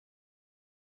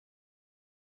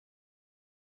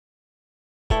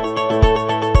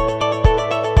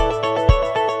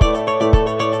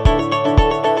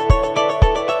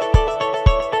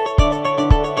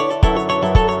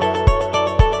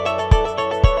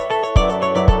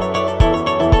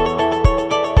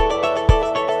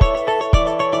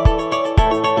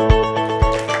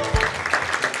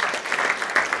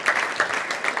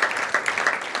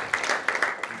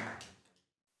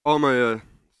All my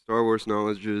Star Wars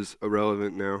knowledge is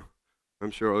irrelevant now.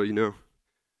 I'm sure all you know.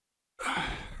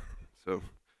 So,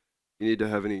 you need to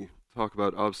have any talk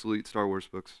about obsolete Star Wars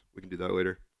books. We can do that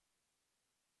later.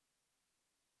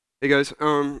 Hey guys,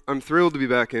 I'm thrilled to be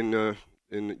back in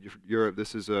Europe.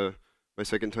 This is my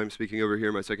second time speaking over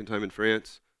here. My second time in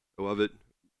France. I love it.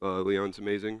 Lyon's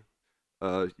amazing.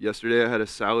 Yesterday I had a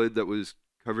salad that was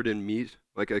covered in meat.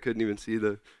 Like I couldn't even see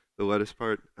the lettuce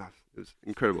part. It was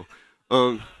incredible.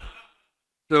 Um,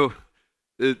 so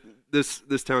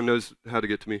this town knows how to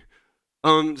get to me.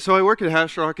 So I work at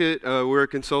Hashrocket. We're a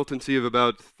consultancy of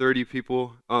about 30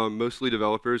 people, mostly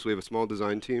developers. We have a small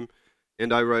design team.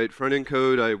 And I write front-end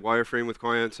code, I wireframe with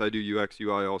clients, I do UX,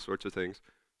 UI, all sorts of things.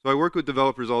 So I work with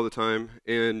developers all the time,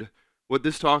 and what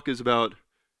this talk is about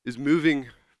is moving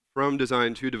from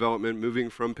design to development, moving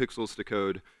from pixels to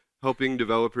code, helping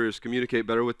developers communicate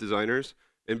better with designers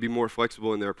and be more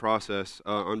flexible in their process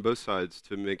on both sides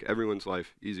to make everyone's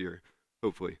life easier,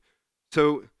 hopefully.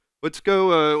 So let's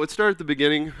start at the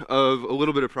beginning of a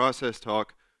little bit of process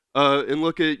talk and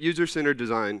look at user-centered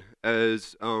design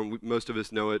as most of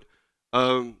us know it.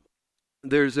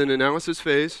 There's an analysis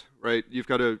phase, right? You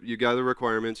gather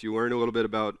requirements, you learn a little bit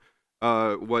about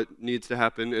what needs to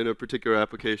happen in a particular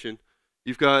application.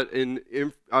 You've got an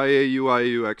IA,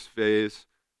 UI, UX phase.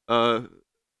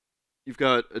 You've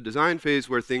got a design phase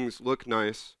where things look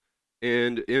nice,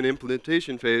 and an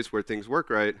implementation phase where things work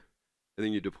right, and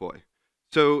then you deploy.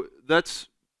 So that's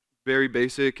very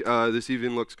basic. This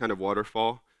even looks kind of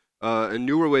waterfall. A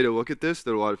newer way to look at this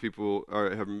that a lot of people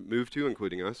have moved to,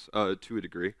 including us, to a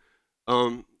degree,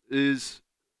 is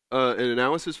an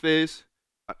analysis phase,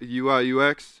 UI,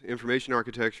 UX, information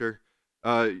architecture,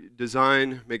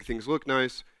 design, make things look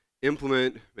nice,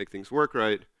 implement, make things work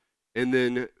right, and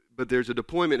then, but there's a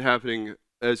deployment happening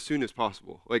as soon as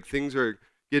possible. Like things are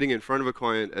getting in front of a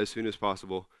client as soon as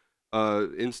possible,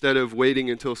 instead of waiting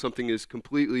until something is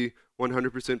completely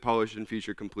 100% polished and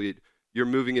feature complete. You're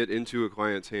moving it into a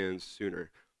client's hands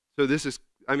sooner. So this is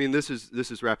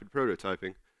rapid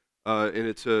prototyping, and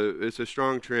it's a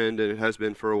strong trend, and it has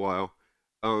been for a while.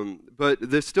 But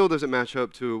this still doesn't match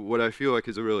up to what I feel like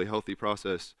is a really healthy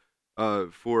process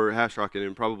for Hashrocket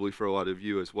and probably for a lot of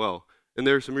you as well. And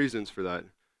there are some reasons for that.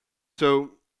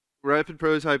 So rapid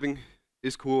prototyping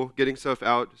is cool. Getting stuff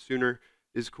out sooner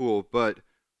is cool, but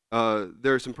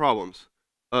there are some problems.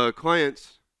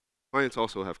 Clients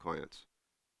also have clients.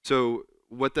 So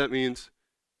what that means,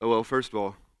 well, first of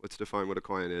all, let's define what a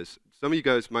client is. Some of you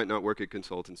guys might not work at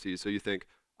consultancies, so you think,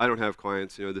 I don't have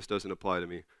clients, this doesn't apply to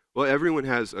me. Well, everyone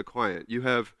has a client. You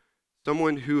have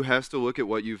someone who has to look at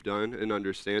what you've done and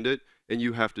understand it, and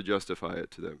you have to justify it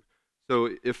to them. So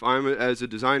if I'm, as a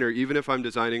designer, even if I'm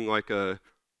designing like a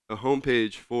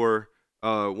homepage for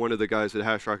one of the guys at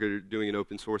Hashrocket doing an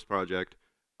open source project,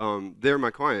 they're my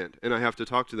client, and I have to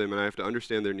talk to them, and I have to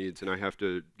understand their needs, and I have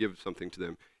to give something to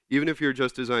them. Even if you're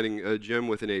just designing a gem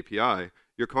with an API,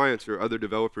 your clients are other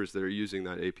developers that are using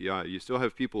that API. You still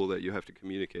have people that you have to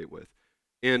communicate with.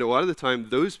 And a lot of the time,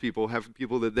 those people have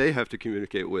people that they have to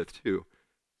communicate with too.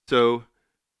 So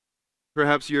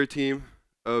perhaps you're a team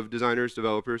of designers,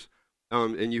 developers,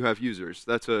 and you have users.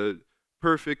 That's a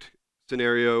perfect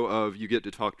scenario of you get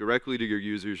to talk directly to your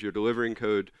users, you're delivering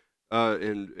code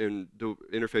and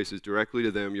interfaces directly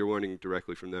to them, you're learning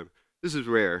directly from them. This is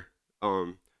rare.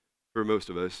 For most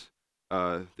of us,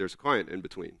 there's a client in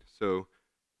between. So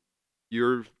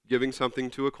you're giving something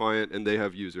to a client and they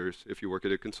have users if you work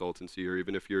at a consultancy, or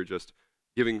even if you're just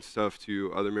giving stuff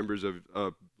to other members of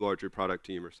a larger product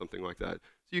team or something like that.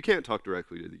 So you can't talk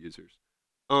directly to the users.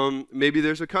 Maybe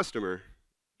there's a customer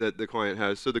that the client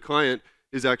has. So the client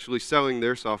is actually selling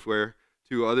their software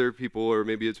to other people, or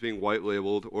maybe it's being white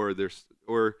labeled, or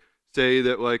say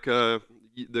that like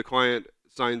the client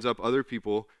signs up other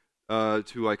people to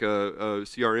like a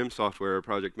CRM software or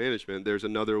project management. There's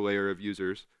another layer of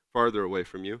users farther away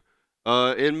from you.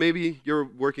 And maybe you're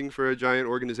working for a giant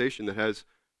organization that has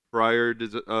prior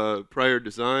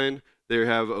design. They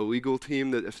have a legal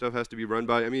team that stuff has to be run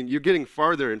by. I mean, you're getting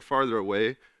farther and farther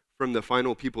away from the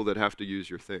final people that have to use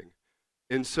your thing.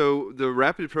 And so the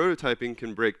rapid prototyping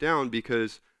can break down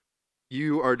because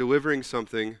you are delivering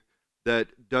something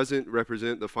that doesn't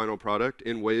represent the final product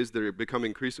in ways that are become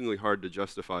increasingly hard to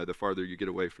justify the farther you get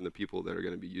away from the people that are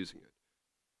going to be using it.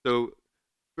 So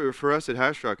for us at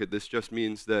Hashrocket, this just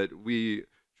means that we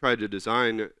try to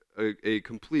design a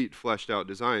complete fleshed out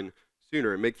design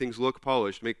sooner and make things look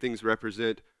polished, make things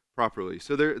represent properly.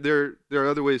 So there are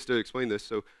other ways to explain this.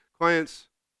 So clients,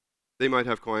 they might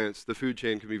have clients. The food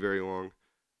chain can be very long.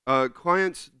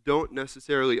 Clients don't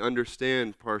necessarily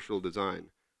understand partial design.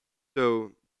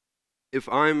 So if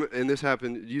I'm, and this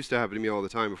happened, it used to happen to me all the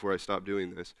time before I stopped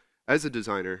doing this, as a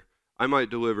designer, I might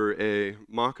deliver a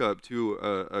mock-up to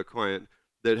a client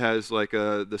that has like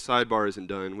the sidebar isn't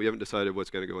done. We haven't decided what's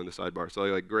going to go in the sidebar, so I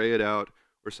like gray it out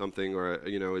or something, or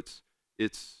you know,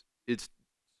 it's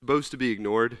supposed to be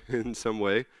ignored in some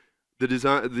way. The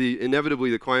design, inevitably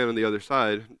the client on the other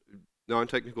side,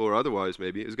 non-technical or otherwise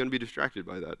maybe, is going to be distracted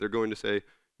by that. They're going to say,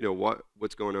 you know,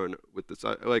 what's going on with the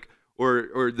side, like,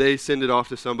 or they send it off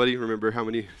to somebody. Remember how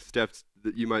many steps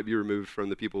that you might be removed from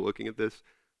the people looking at this,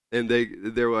 and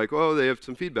they're like, oh, they have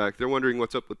some feedback. They're wondering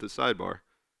what's up with the sidebar,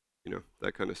 you know,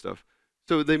 that kind of stuff.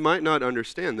 So they might not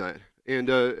understand that. And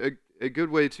a good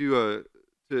way to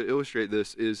illustrate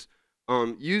this is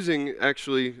using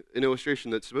actually an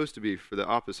illustration that's supposed to be for the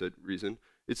opposite reason.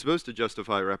 It's supposed to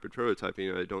justify rapid prototyping,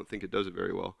 and I don't think it does it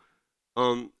very well.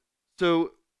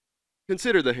 So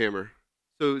consider the hammer.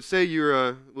 So say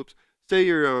you're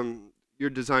you're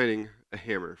designing a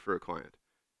hammer for a client.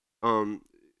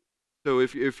 So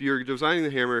if you're designing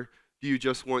the hammer, do you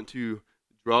just want to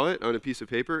draw it on a piece of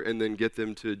paper and then get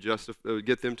them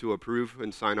to approve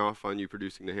and sign off on you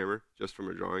producing the hammer just from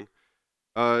a drawing?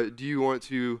 Do you want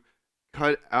to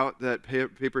cut out that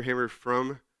paper hammer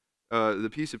from the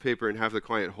piece of paper and have the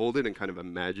client hold it and kind of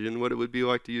imagine what it would be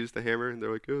like to use the hammer? And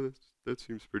they're like, oh, that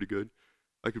seems pretty good.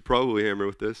 I could probably hammer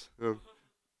with this.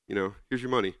 You know, here's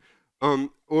your money.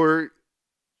 Or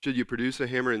should you produce a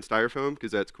hammer in styrofoam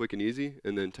because that's quick and easy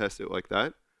and then test it like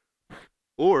that?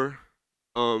 Or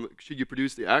should you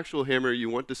produce the actual hammer you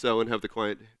want to sell and have the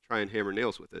client try and hammer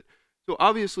nails with it? So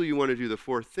obviously you want to do the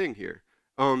fourth thing here.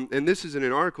 And this is in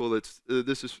an article that's,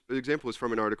 example is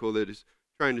from an article that is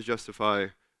trying to justify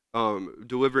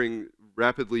delivering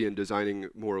rapidly and designing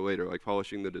more later, like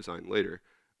polishing the design later.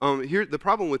 Here, the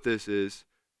problem with this is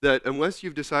that unless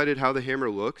you've decided how the hammer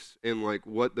looks and like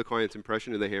what the client's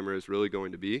impression of the hammer is really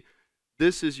going to be,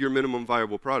 this is your minimum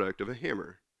viable product of a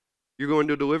hammer. You're going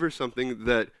to deliver something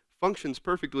that functions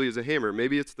perfectly as a hammer.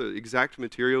 Maybe it's the exact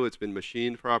material, it's been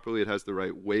machined properly, it has the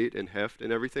right weight and heft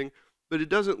and everything, but it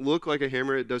doesn't look like a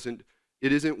hammer, it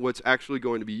isn't what's actually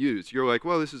going to be used. You're like,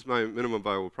 well, this is my minimum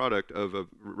viable product of a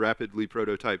rapidly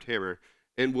prototyped hammer,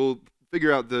 and we'll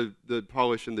figure out the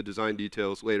polish and the design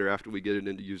details later after we get it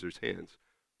into users' hands.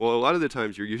 Well, a lot of the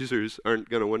times your users aren't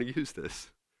going to want to use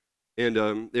this.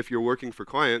 And if you're working for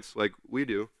clients like we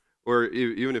do, or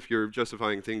even if you're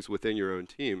justifying things within your own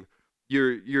team,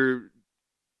 you're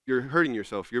hurting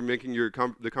yourself. You're making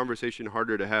the conversation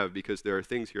harder to have because there are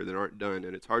things here that aren't done,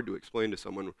 and it's hard to explain to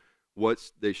someone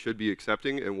what they should be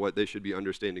accepting and what they should be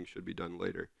understanding should be done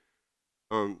later.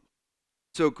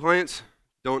 So clients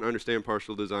don't understand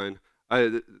partial design.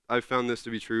 I've found this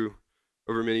to be true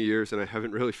over many years, and I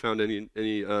haven't really found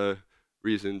any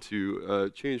reason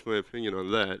to change my opinion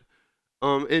on that.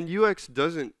 And UX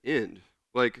doesn't end.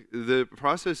 Like the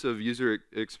process of user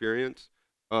experience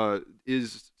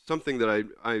is something that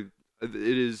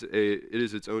it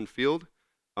is its own field.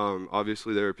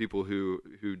 Obviously, there are people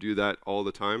who do that all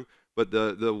the time, but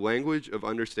the language of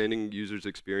understanding users'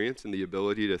 experience and the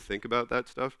ability to think about that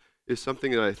stuff is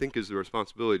something that I think is the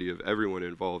responsibility of everyone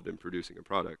involved in producing a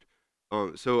product.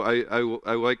 So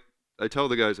I tell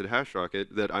the guys at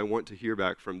Hashrocket that I want to hear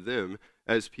back from them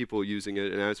as people using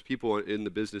it and as people in the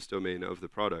business domain of the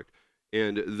product.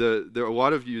 And there are a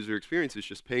lot of user experience is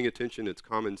just paying attention, it's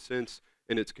common sense,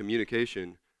 and it's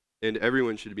communication, and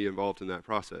everyone should be involved in that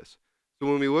process. So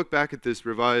when we look back at this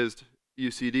revised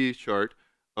UCD chart,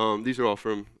 these are all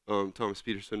from Thomas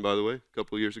Peterson, by the way, a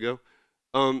couple of years ago.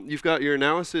 You've got your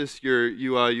analysis, your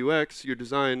UI, UX, your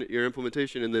design, your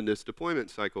implementation, and then this deployment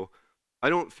cycle. I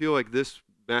don't feel like this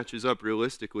matches up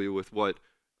realistically with what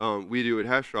we do at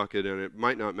Hashrocket, and it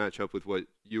might not match up with what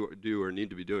you do or need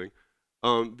to be doing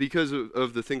because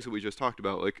of the things that we just talked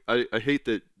about. Like, I hate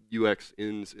that UX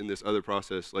ends in this other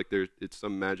process, like it's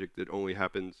some magic that only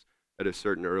happens at a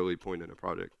certain early point in a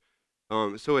project.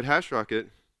 So at Hashrocket,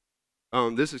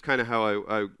 this is kind of how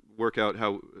I work out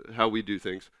how we do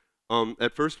things.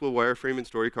 At first, we'll wireframe and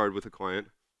story card with a client.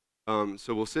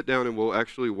 So we'll sit down and we'll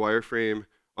actually wireframe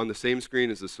on the same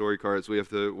screen as the story cards. We have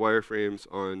the wireframes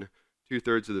on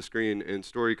 2/3 of the screen and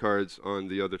story cards on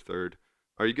the other third.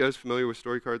 Are you guys familiar with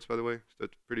story cards, by the way? Is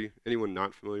that anyone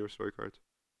not familiar with story cards?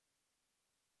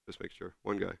 Just make sure.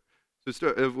 One guy.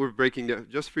 So we're breaking down,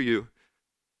 just for you.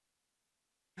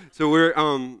 So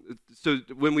so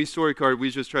when we story card, we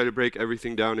just try to break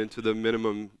everything down into the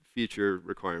minimum feature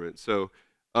requirements. So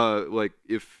like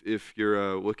if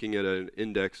you're looking at an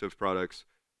index of products,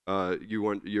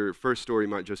 your first story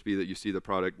might just be that you see the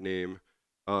product name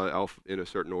in a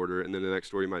certain order, and then the next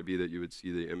story might be that you would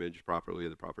see the image properly at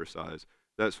the proper size.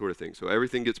 that sort of thing. So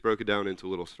everything gets broken down into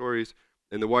little stories,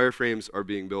 and the wireframes are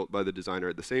being built by the designer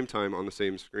at the same time on the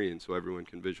same screen so everyone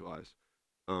can visualize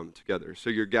together. So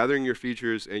you're gathering your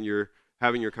features and you're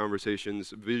having your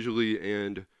conversations visually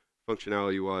and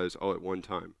functionality-wise all at one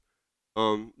time.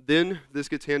 Then this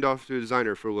gets handed off to a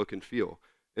designer for look and feel.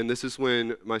 And this is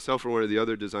when myself or one of the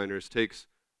other designers takes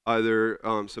either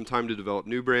some time to develop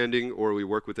new branding or we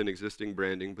work within existing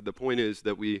branding. But the point is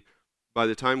that by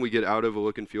the time we get out of a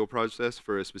look and feel process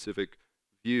for a specific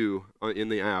view in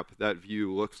the app, that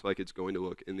view looks like it's going to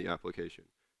look in the application.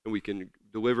 And we can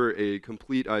deliver a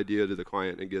complete idea to the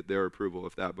client and get their approval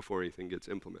of that before anything gets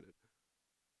implemented.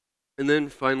 And then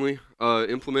finally,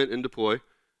 implement and deploy.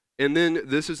 And then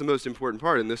this is the most important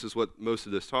part, and this is what most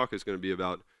of this talk is going to be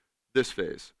about, this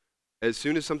phase. As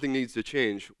soon as something needs to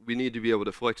change, we need to be able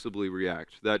to flexibly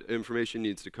react. That information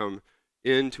needs to come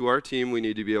into our team. We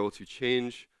need to be able to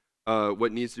change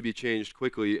what needs to be changed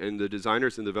quickly, and the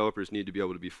designers and developers need to be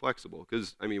able to be flexible.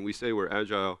 Because, I mean, we say we're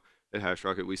agile at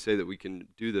Hashrocket. We say that we can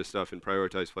do this stuff and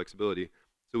prioritize flexibility.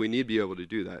 So we need to be able to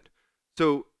do that.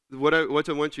 So what I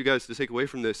want you guys to take away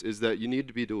from this is that you need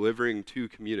to be delivering to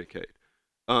communicate.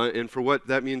 And for what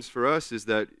that means for us is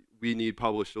that we need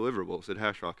published deliverables at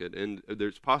Hashrocket. And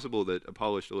there's possible that a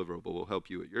polished deliverable will help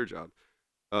you at your job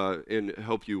and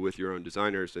help you with your own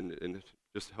designers and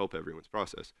just help everyone's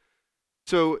process.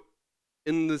 So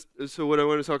so what I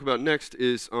want to talk about next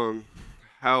is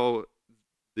how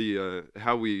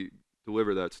we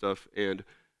deliver that stuff and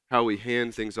how we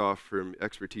hand things off from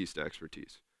expertise to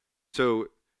expertise. So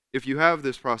if you have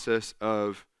this process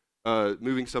of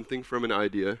moving something from an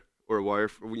idea or a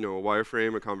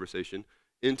wireframe, a conversation,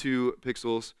 into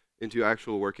pixels, into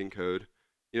actual working code,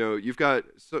 you've got,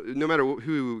 no matter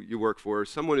who you work for,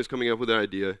 someone is coming up with an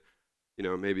idea.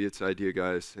 Maybe it's idea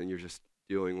guys and you're just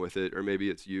dealing with it, or maybe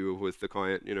it's you with the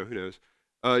client, who knows.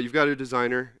 You've got a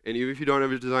designer, and even if you don't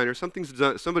have a designer,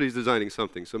 somebody's designing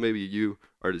something, so maybe you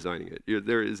are designing it.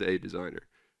 There is a designer.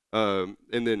 And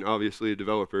then obviously a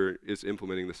developer is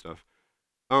implementing the stuff.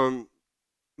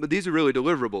 But these are really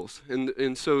deliverables.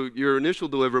 And so your initial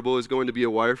deliverable is going to be a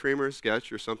wireframe or a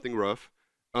sketch or something rough.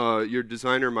 Your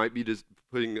designer might be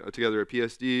putting together a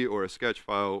PSD or a sketch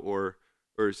file or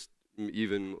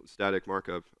even static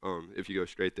markup if you go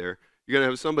straight there. You're going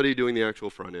to have somebody doing the actual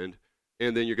front end,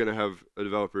 and then you're going to have a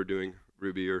developer doing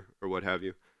Ruby or what have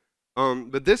you.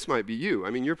 But this might be you. I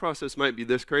mean, your process might be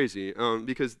this crazy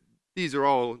because these are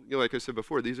all, like I said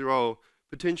before, these are all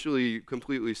potentially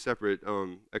completely separate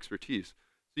expertise.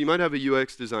 So you might have a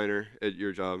UX designer at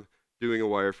your job doing a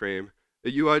wireframe,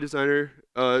 a UI designer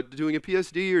doing a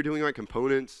PSD or doing like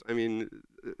components. I mean,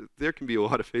 there can be a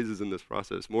lot of phases in this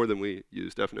process, more than we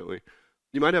use, definitely.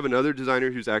 You might have another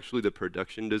designer who's actually the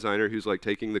production designer who's like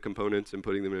taking the components and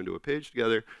putting them into a page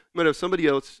together. You might have somebody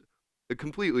else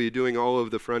completely doing all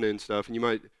of the front end stuff, and you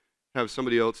might have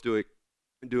somebody else doing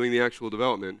the actual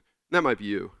development. And that might be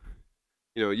you.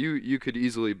 You could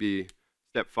easily be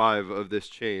step 5 of this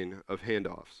chain of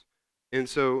handoffs. And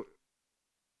so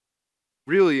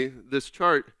really this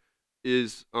chart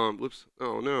is whoops,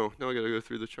 oh no, now I gotta go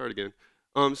through the chart again.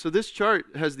 So this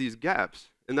chart has these gaps.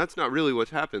 And that's not really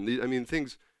what's happened. I mean,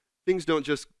 things don't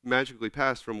just magically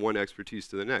pass from one expertise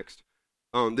to the next.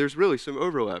 There's really some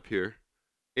overlap here.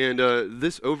 And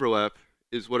this overlap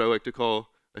is what I like to call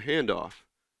a handoff.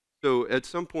 So at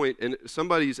some point, and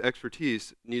somebody's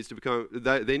expertise needs to become,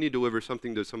 they need to deliver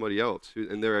something to somebody else,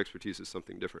 and their expertise is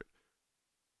something different.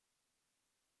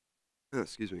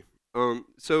 Excuse me.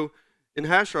 So in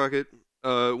Hashrocket,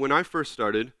 when I first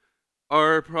started,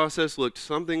 our process looked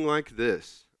something like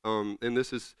this. And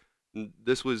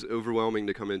this was overwhelming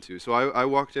to come into. So I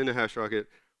walked into Hashrocket,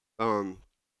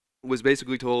 was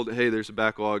basically told, hey, there's a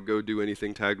backlog, go do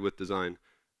anything tagged with design.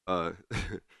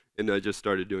 And I just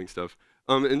started doing stuff.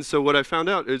 And so what I found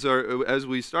out is as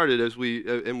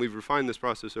we've refined this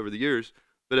process over the years,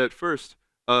 but at first,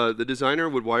 the designer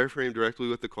would wireframe directly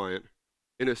with the client.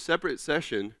 In a separate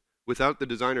session, without the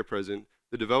designer present,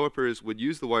 the developers would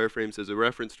use the wireframes as a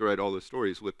reference to write all the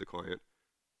stories with the client.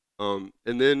 And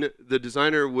then the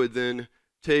designer would then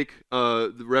take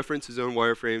reference his own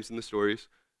wireframes and the stories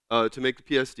to make the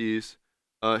PSDs,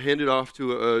 hand it off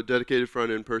to a dedicated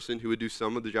front-end person who would do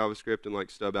some of the JavaScript and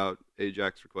like stub out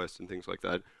AJAX requests and things like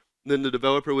that. And then the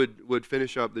developer would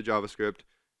finish up the JavaScript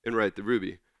and write the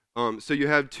Ruby. So you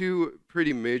have two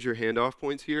pretty major handoff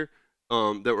points here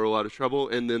that were a lot of trouble,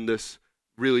 and then this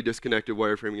really disconnected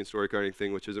wireframing and story carding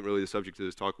thing, which isn't really the subject of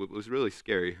this talk, but was really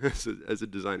scary as a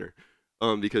designer.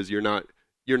 Because you're not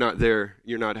there,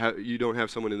 you don't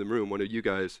have someone in the room, one of you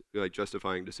guys, like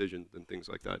justifying decisions and things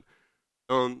like that.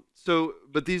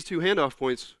 But these two handoff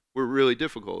points were really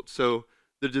difficult. So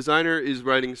The designer is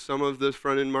writing some of the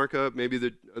front-end markup. Maybe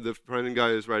the front-end guy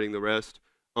is writing the rest.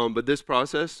 But this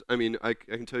process, I mean, I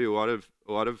can tell you a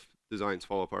lot of designs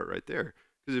fall apart right there.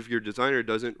 Because if your designer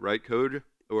doesn't write code,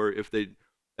 or if they,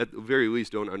 at the very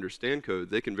least, don't understand code,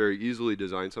 they can very easily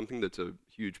design something that's a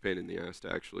huge pain in the ass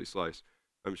to actually slice.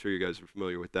 I'm sure you guys are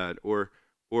familiar with that. Or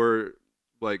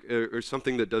like, or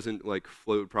something that doesn't like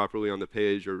float properly on the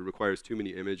page, or requires too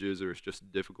many images, or it's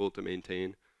just difficult to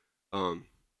maintain.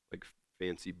 Like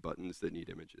fancy buttons that need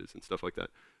images and stuff like that.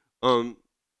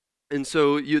 And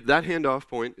so that handoff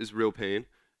point is real pain.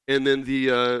 And then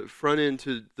the front end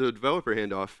to the developer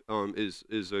handoff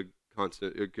is a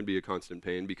constant. It can be a constant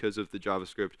pain because of the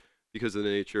JavaScript, because of the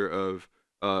nature of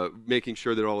making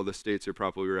sure that all of the states are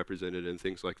properly represented and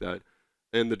things like that.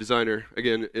 And the designer,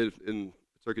 again, in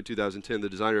Circuit 2010, the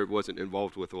designer wasn't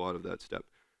involved with a lot of that step.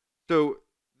 So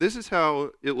this is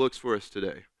how it looks for us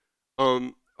today.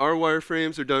 Our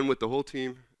wireframes are done with the whole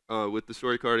team, with the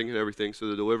story carding and everything, so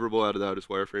the deliverable out of that is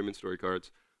wireframe and story cards.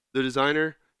 The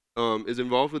designer is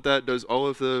involved with that, does all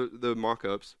of the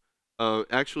mock-ups.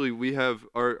 Actually, we have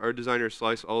our designers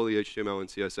slice all the HTML and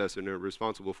CSS and are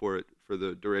responsible for it for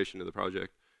the duration of the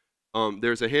project.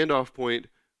 There's a handoff point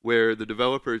where the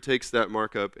developer takes that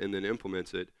markup and then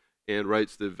implements it and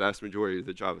writes the vast majority of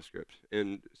the JavaScript.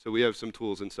 And so we have some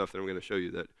tools and stuff that I'm going to show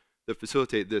you that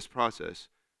facilitate this process,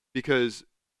 because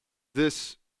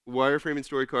this wireframe and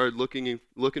story card look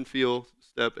and feel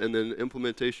step, and then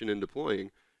implementation and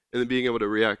deploying, and then being able to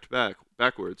react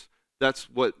backwards,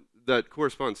 that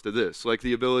corresponds to this. Like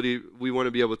the ability, we want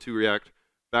to be able to react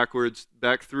backwards,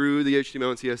 back through the HTML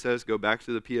and CSS, go back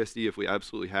to the PSD if we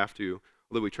absolutely have to,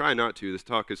 although we try not to. This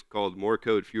talk is called More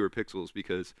Code, Fewer Pixels,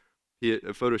 because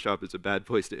Photoshop is a bad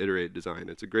place to iterate design.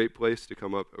 It's a great place to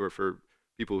come up, or for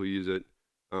people who use it,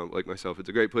 like myself, it's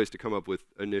a great place to come up with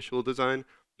initial design,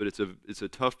 but it's a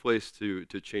tough place to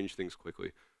change things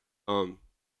quickly.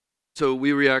 So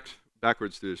we react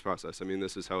backwards through this process. I mean,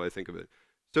 this is how I think of it.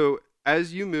 So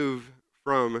as you move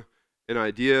from an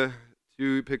idea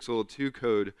to pixel to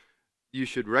code, you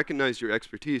should recognize your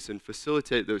expertise and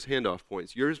facilitate those handoff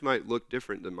points. Yours might look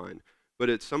different than mine, but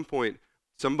at some point,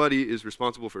 somebody is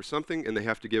responsible for something and they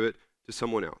have to give it to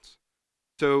someone else.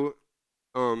 So,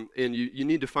 and you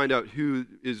need to find out who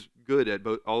is good at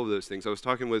all of those things. I was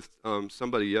talking with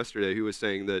somebody yesterday who was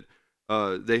saying that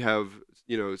they have,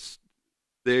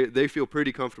 they feel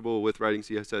pretty comfortable with writing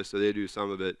CSS, so they do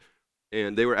some of it.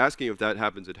 And they were asking if that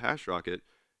happens at Hashrocket,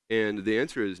 and the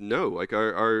answer is no. Like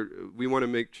we want to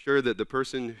make sure that the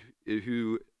person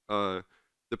who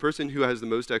has the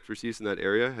most expertise in that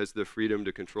area has the freedom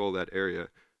to control that area,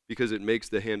 because it makes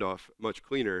the handoff much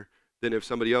cleaner than if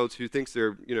somebody else who thinks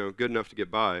they're good enough to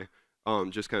get by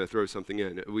just kind of throws something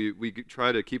in. We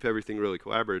try to keep everything really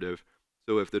collaborative.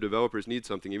 So if the developers need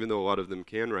something, even though a lot of them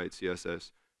can write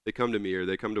CSS, they come to me or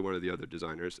they come to one of the other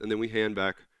designers, and then we hand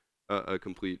back a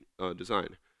complete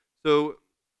design. So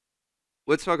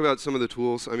let's talk about some of the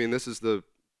tools. I mean, this is the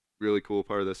really cool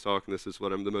part of this talk, and this is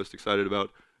what I'm the most excited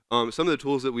about. Some of the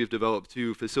tools that we've developed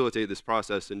to facilitate this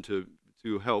process and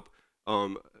to help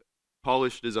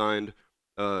polished design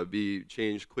be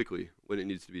changed quickly when it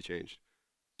needs to be changed.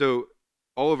 So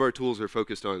all of our tools are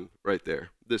focused on right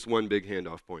there, this one big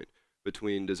handoff point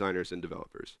between designers and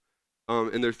developers.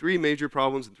 And there are three major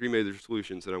problems and three major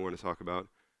solutions that I want to talk about.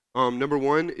 Number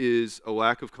one is a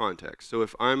lack of context. So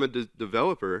if I'm a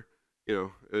developer,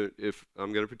 if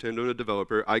I'm going to pretend I'm a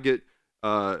developer, I get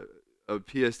a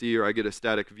PSD or I get a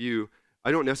static view,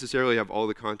 I don't necessarily have all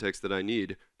the context that I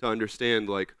need to understand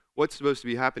like what's supposed to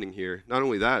be happening here. Not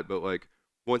only that, but like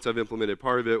once I've implemented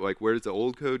part of it, like where does the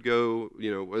old code go?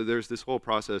 There's this whole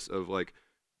process of like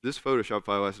this Photoshop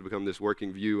file has to become this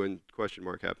working view, and question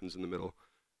mark happens in the middle.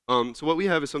 So what we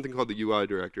have is something called the UI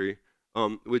directory,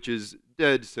 which is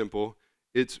dead simple.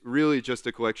 It's really just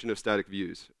a collection of static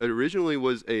views. It originally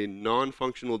was a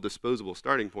non-functional disposable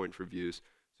starting point for views.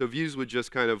 So views would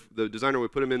just kind of, the designer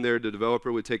would put them in there, the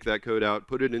developer would take that code out,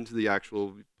 put it into the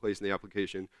actual place in the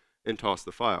application, and toss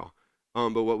the file.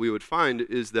 But what we would find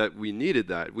is that we needed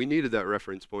that. We needed that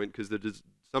reference point because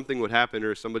something would happen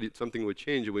or something would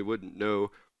change and we wouldn't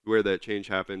know where that change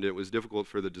happened. It was difficult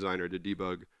for the designer to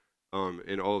debug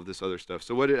and all of this other stuff.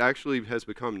 So what it actually has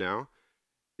become now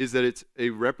is that it's a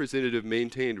representative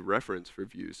maintained reference for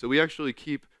views. So we actually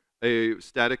keep a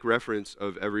static reference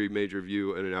of every major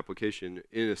view in an application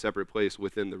in a separate place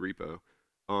within the repo.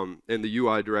 And the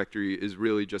UI directory is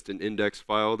really just an index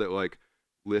file that like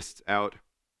lists out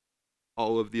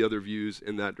all of the other views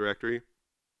in that directory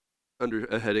under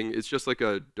a heading. It's just like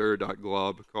a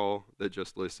dir.glob call that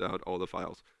just lists out all the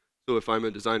files. So if I'm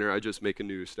a designer, I just make a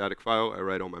new static file, I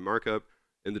write all my markup,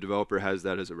 and the developer has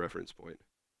that as a reference point.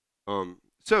 Here's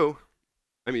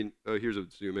a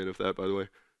zoom in of that, by the way.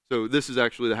 So this is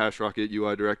actually the Hashrocket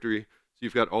UI directory. So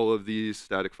you've got all of these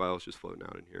static files just floating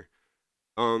out in here.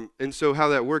 And so how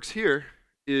that works here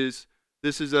is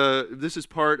this is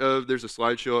part of, there's a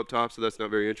slideshow up top, so that's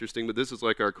not very interesting, but this is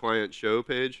like our client show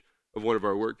page of one of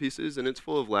our work pieces, and it's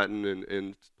full of Latin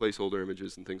and placeholder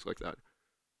images and things like that.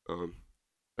 I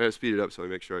gotta speed it up so I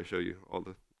make sure I show you all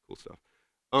the cool stuff.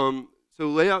 So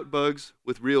layout bugs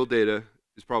with real data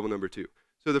is problem number 2.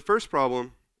 So the first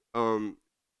problem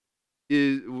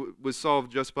was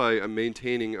solved just by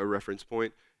maintaining a reference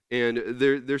point, and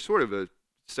there's sort of a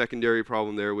secondary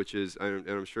problem there, which is, and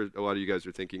I'm sure a lot of you guys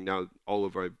are thinking now, all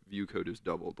of our view code is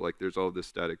doubled. Like there's all this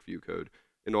static view code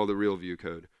and all the real view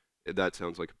code. That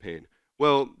sounds like a pain.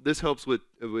 Well, this helps with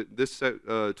this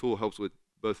tool helps with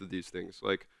both of these things.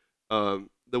 Like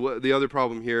the other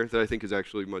problem here that I think is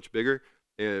actually much bigger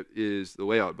is the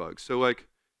layout bug. So like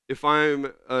if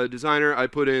I'm a designer, I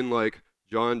put in like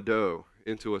John Doe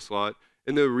into a slot,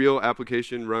 and the real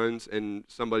application runs, and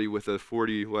somebody with a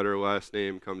 40-letter last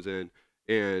name comes in,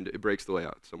 and it breaks the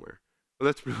layout somewhere. Well,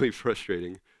 that's really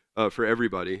frustrating for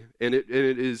everybody, and it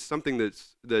is something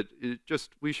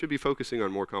we should be focusing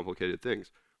on more complicated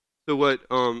things. So what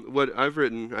I've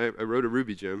written, I wrote a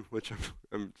Ruby gem, which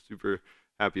I'm super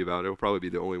happy about. It'll probably be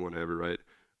the only one I ever write.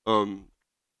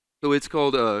 So it's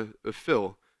called a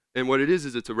fill, and what it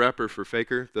is it's a wrapper for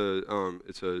Faker.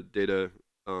 It's a data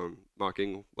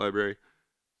mocking library.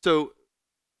 So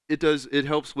it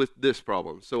helps with this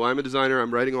problem. So I'm a designer,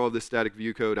 I'm writing all this static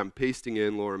view code, I'm pasting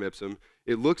in lorem ipsum.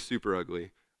 It looks super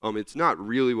ugly. It's not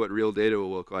really what real data will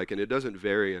look like, and it doesn't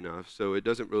vary enough, so it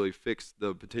doesn't really fix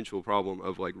the potential problem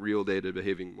of like real data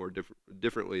behaving more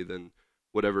differently than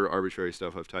whatever arbitrary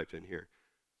stuff I've typed in here.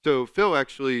 So fill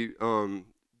actually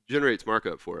generates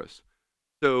markup for us.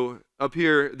 So up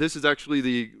here, this is actually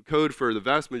the code for the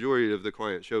vast majority of the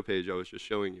client show page I was just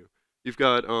showing you. You've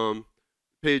got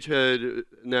page head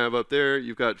nav up there,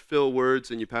 you've got fill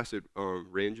words, and you pass it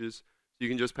ranges. So you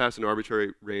can just pass an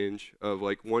arbitrary range of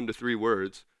like 1 to 3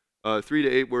 words, 3 to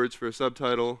 8 words for a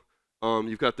subtitle.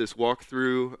 You've got this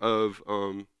walkthrough of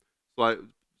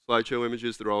slideshow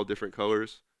images that are all different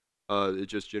colors. It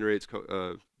just generates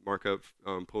markup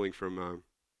pulling from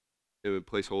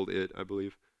placeholder it, I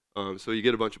believe. So you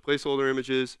get a bunch of placeholder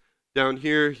images. Down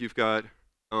here, you've got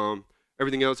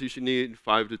everything else you should need,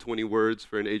 5 to 20 words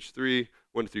for an H3,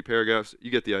 1 to 3 paragraphs. You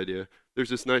get the idea. There's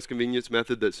this nice convenience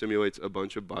method that simulates a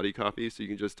bunch of body copies, so you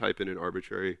can just type in an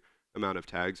arbitrary amount of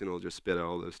tags, and it'll just spit out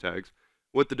all those tags.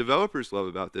 What the developers love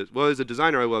about this, well, as a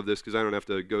designer, I love this because I don't have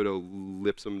to go to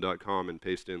lipsum.com and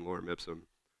paste in lorem ipsum,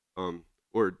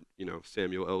 or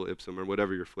Samuel L. Ipsum, or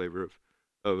whatever your flavor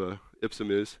of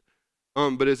ipsum is.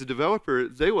 But as a developer,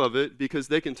 they love it because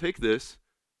they can take this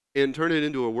and turn it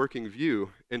into a working view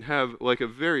and have like a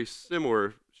very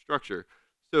similar structure.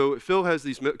 So Phil has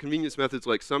these convenience methods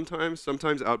like sometimes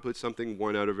output something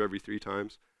 1 out of every 3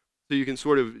 times. So you can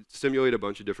sort of simulate a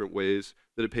bunch of different ways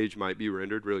that a page might be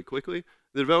rendered really quickly.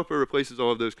 The developer replaces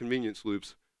all of those convenience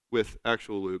loops with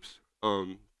actual loops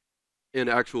and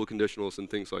actual conditionals and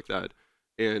things like that.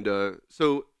 And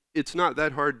so it's not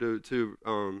that hard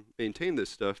to maintain this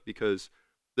stuff because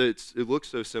it looks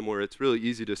so similar. It's really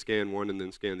easy to scan one and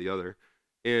then scan the other.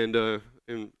 And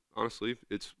honestly,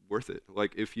 it's worth it.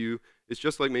 Like it's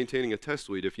just like maintaining a test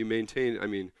suite. If you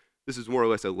maintain, this is more or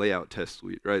less a layout test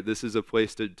suite, right? This is a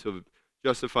place to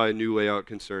justify new layout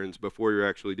concerns before you're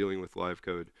actually dealing with live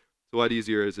code. It's a lot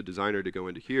easier as a designer to go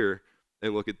into here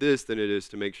and look at this than it is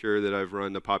to make sure that I've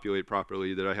run the populate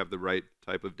properly, that I have the right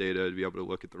type of data to be able to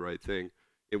look at the right thing.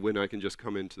 And when I can just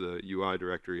come into the UI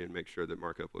directory and make sure that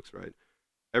markup looks right.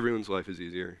 Everyone's life is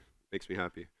easier. Makes me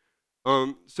happy.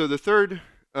 So the third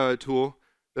tool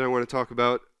that I want to talk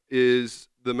about is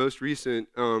the most recent,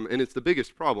 and it's the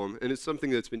biggest problem, and it's something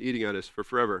that's been eating at us for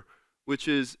forever, which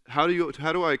is how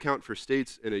do I account for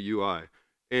states in a UI?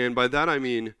 And by that I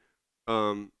mean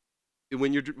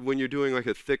when you're doing like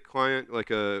a thick client, like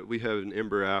we have an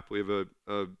Ember app, we have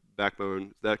a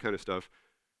Backbone, that kind of stuff.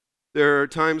 There are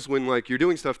times when like you're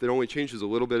doing stuff that only changes a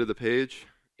little bit of the page,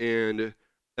 and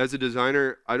as a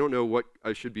designer, I don't know what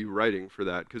I should be writing for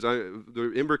that because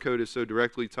the Ember code is so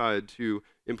directly tied to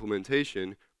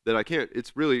implementation that I can't.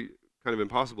 It's really kind of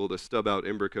impossible to stub out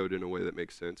Ember code in a way that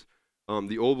makes sense.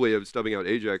 The old way of stubbing out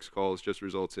AJAX calls just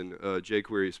results in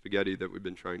jQuery spaghetti that we've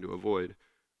been trying to avoid.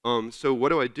 So what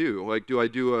do I do? Like, do I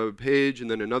do a page and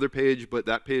then another page, but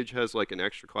that page has like an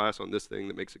extra class on this thing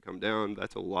that makes it come down?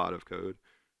 That's a lot of code.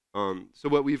 So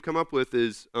what we've come up with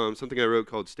is something I wrote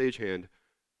called stagehand.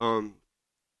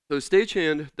 So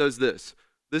stagehand does this.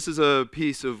 this is a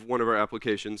piece of one of our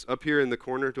applications. Up here in the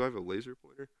corner, do I have a laser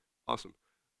pointer? Awesome.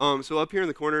 So up here in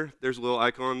the corner, there's a little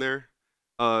icon there.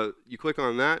 You click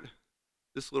on that,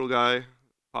 this little guy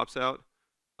pops out.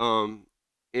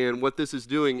 And what this is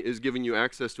doing is giving you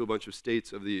access to a bunch of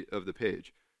states of the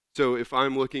page. So if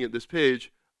I'm looking at this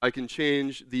page, I can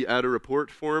change the add a report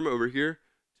form over here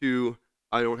to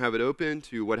I don't have it open,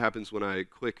 to what happens when I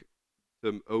click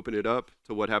to open it up,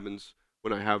 to what happens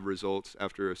when I have results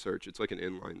after a search. It's like an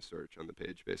inline search on the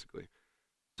page, basically.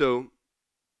 So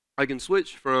I can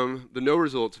switch from the no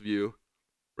results view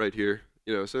right here,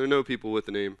 so there are no people with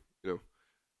the name,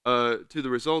 to the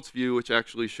results view, which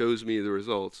actually shows me the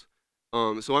results.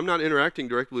 So I'm not interacting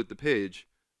directly with the page.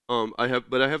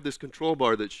 But I have this control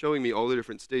bar that's showing me all the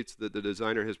different states that the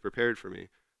designer has prepared for me.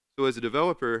 So as a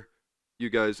developer, you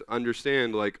guys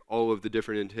understand like all of the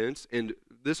different intents, and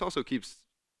this also keeps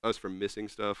us from missing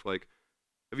stuff. Like,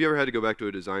 have you ever had to go back to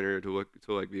a designer to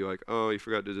be like, oh, you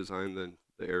forgot to design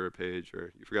the error page,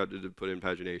 or you forgot to put in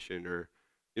pagination, or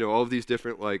all of these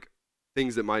different like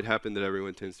things that might happen that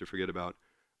everyone tends to forget about.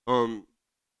 The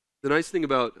nice thing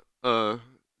about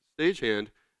Stagehand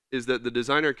is that the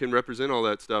designer can represent all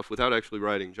that stuff without actually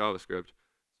writing JavaScript.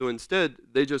 So instead,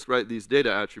 they just write these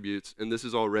data attributes, and this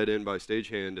is all read in by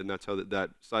Stagehand, and that's how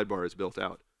that sidebar is built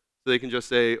out. So they can just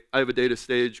say, I have a data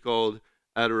stage called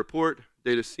add a report,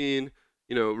 data scene,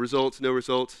 results, no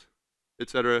results,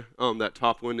 etc. That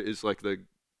top one is like the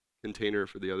container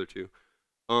for the other two.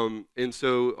 And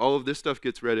so all of this stuff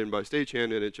gets read in by Stagehand,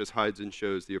 and it just hides and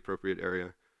shows the appropriate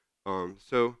area.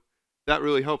 So that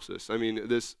really helps us. I mean,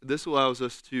 this allows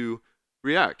us to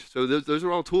react. So those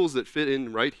are all tools that fit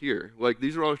in right here. Like,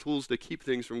 these are all tools to keep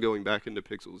things from going back into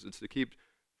pixels. It's to keep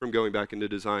from going back into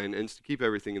design, and it's to keep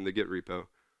everything in the Git repo.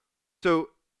 So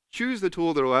choose the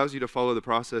tool that allows you to follow the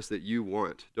process that you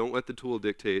want. Don't let the tool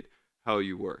dictate how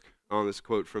you work. This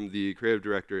quote from the creative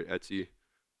director at Etsy.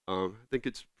 I think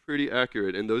it's pretty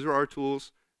accurate. And those are our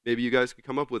tools. Maybe you guys could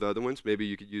come up with other ones. Maybe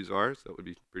you could use ours. That would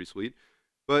be pretty sweet.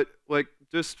 But like,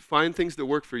 just find things that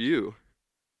work for you.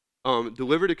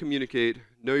 Deliver to communicate,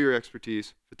 know your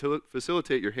expertise,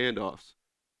 facilitate your handoffs.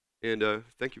 And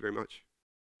thank you very much.